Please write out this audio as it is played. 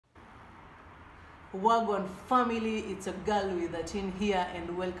Wagwan family, it's a girl with a tin here,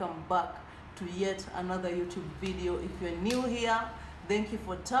 and welcome back to yet another YouTube video. If you're new here, thank you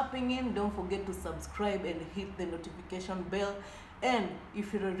for tapping in. Don't forget to subscribe and hit the notification bell. And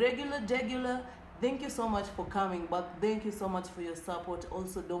if you're a regular, thank you so much for coming back. Thank you so much for your support.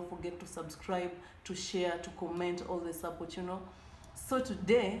 Also, don't forget to subscribe, to share, to comment, all the support, you know. So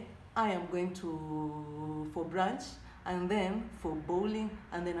today I am going for brunch, and then for bowling,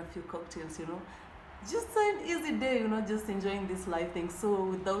 and then a few cocktails, you know. Just an easy day, you know, just enjoying this life thing. So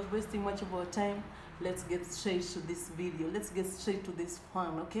without wasting much of our time, let's get straight to this video. Let's get straight to this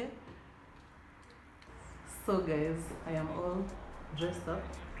fun, okay? So guys, I am all dressed up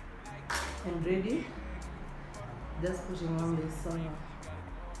and ready. Just putting on this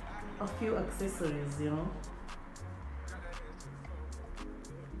a few accessories, you know,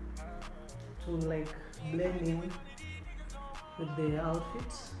 to like blend in with the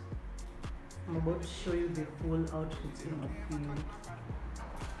outfit. I'm about to show you the full outfit in a few.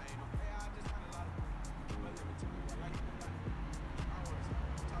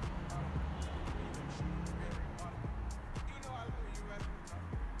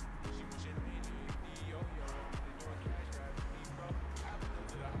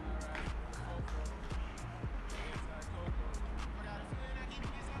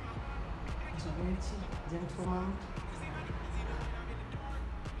 Gentlemen.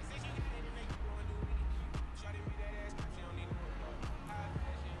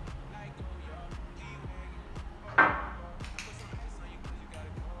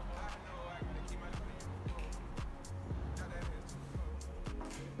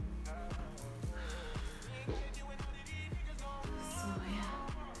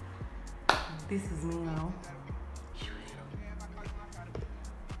 This is me now.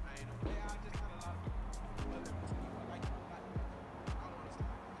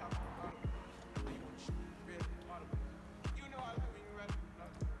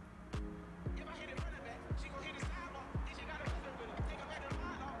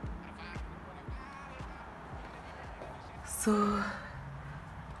 So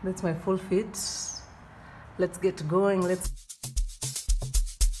that's my full fit. Let's get going.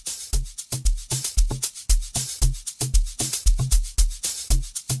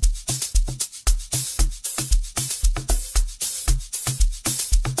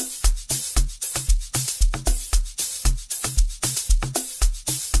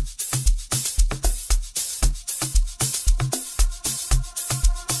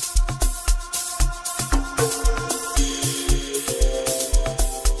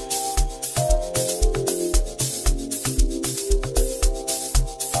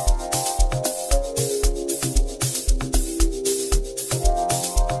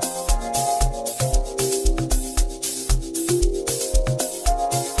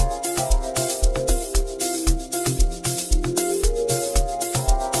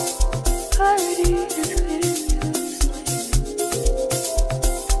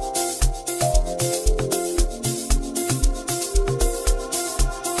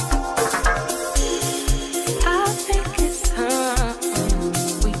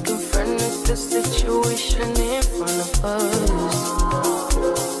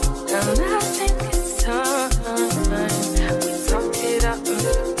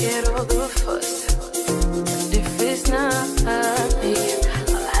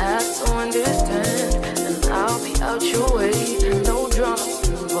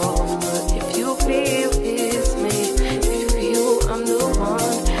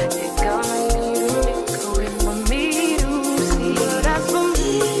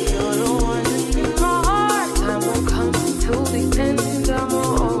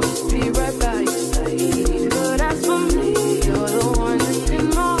 You're the one in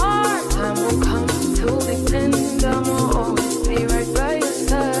my heart.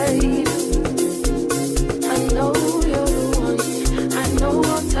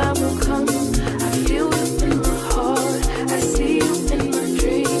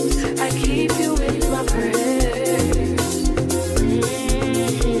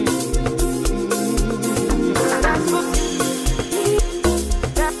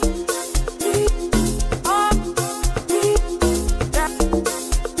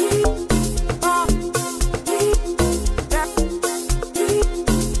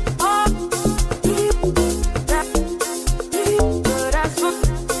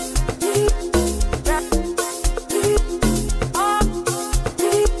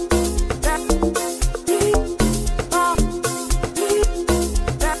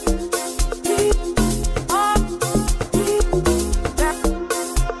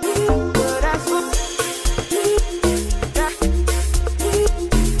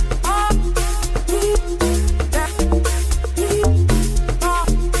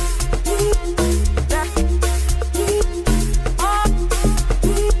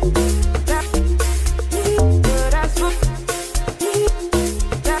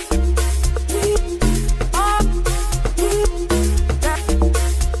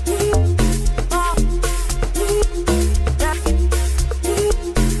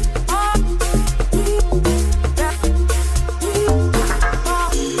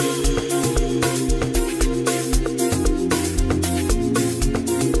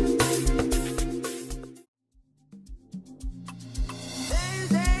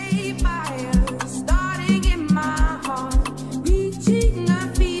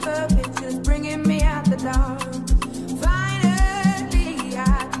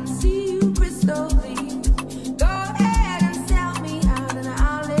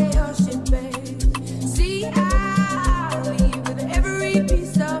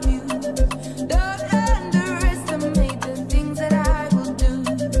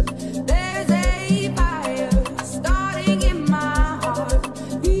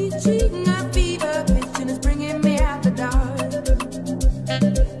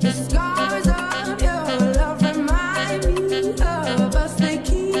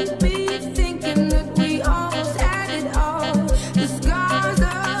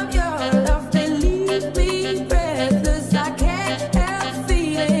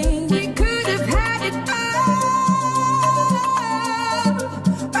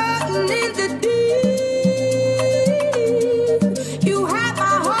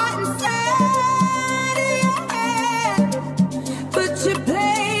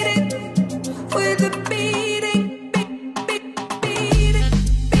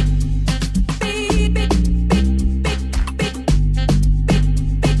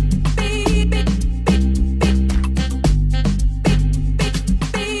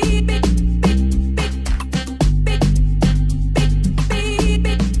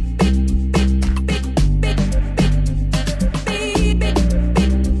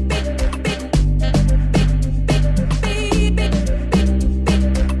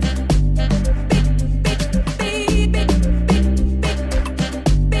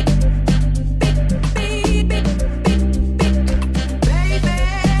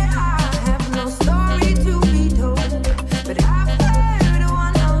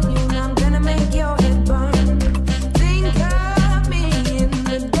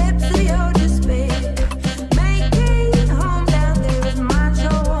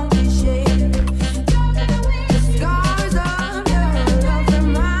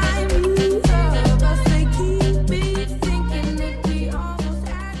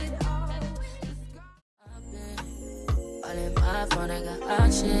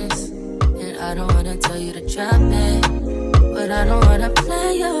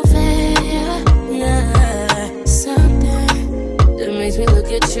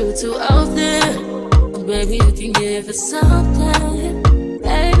 give it something.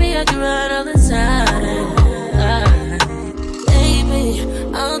 Baby, I can run all the time. Baby,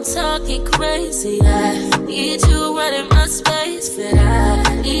 I'm talking crazy. I need you running my space, but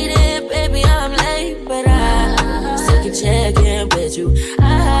I need it, baby. I'm late, but I still can check in with you.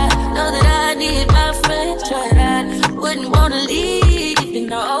 I know that I need my friends, but I wouldn't wanna leave. You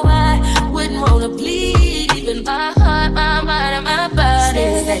know I wouldn't wanna bleed. Even my heart, my mind, and my body.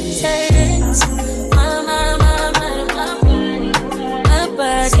 My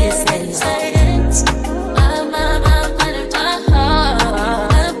body says my mind and my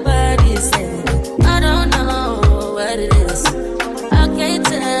heart. My body says I don't know what it is. I can't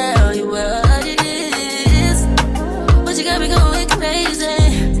tell you what it is, but you got me going crazy.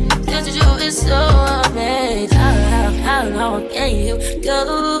 Just to show it's so amazing. How long can you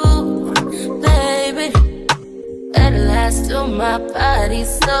go, baby? At last to my body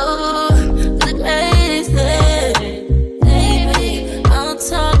so crazy. Baby, I'm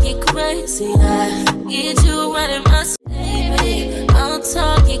talking crazy. I need you running my baby. I'm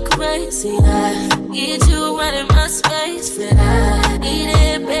talking crazy. I need you running my space, but I need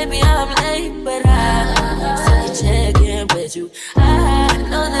it, baby. I'm late, but I still check in with you. I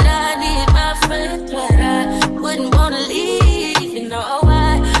know that I need my friend, but I wouldn't wanna leave. You know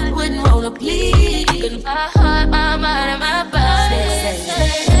I wouldn't wanna bleed. Even my heart, my mind, and my body.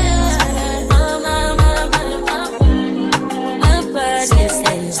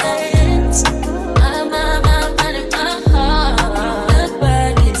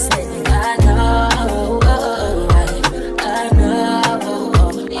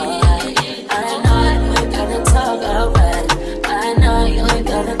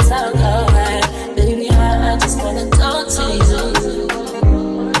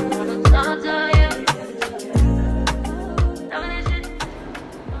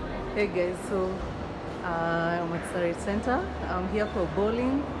 Hey guys, so I'm at Sarit Center. I'm here for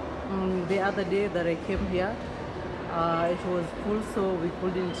bowling. The other day that I came here, it was full, so we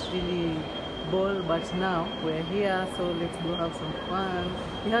couldn't really bowl, but now we're here, so let's go have some fun.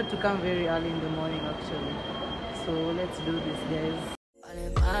 We had to come very early in the morning actually, so let's do this, guys. All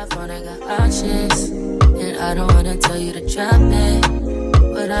in my phone, I got options, and I don't wanna tell you to drop it,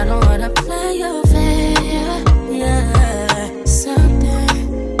 but I don't wanna play your fair. Yeah, something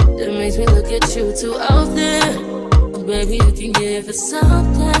that makes me look at you too often. Baby, you can give it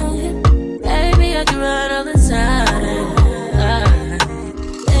something. Baby, I can run all the time.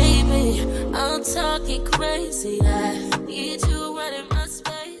 Baby, I'm talking crazy. I need you running my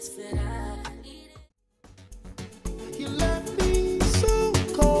space, but I need it. You left me so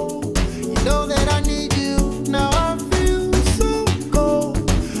cold. You know that I need you. Now I feel so cold.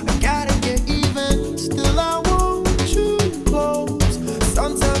 I gotta get even. Still I want you close.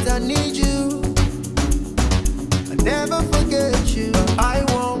 Sometimes I need you. I never forget you. I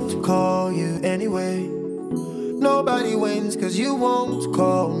won't call you anyway. Nobody wins cause you won't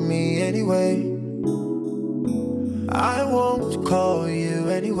call me anyway. I won't call you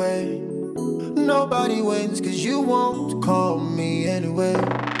anyway. Nobody wins cause you won't call me anyway.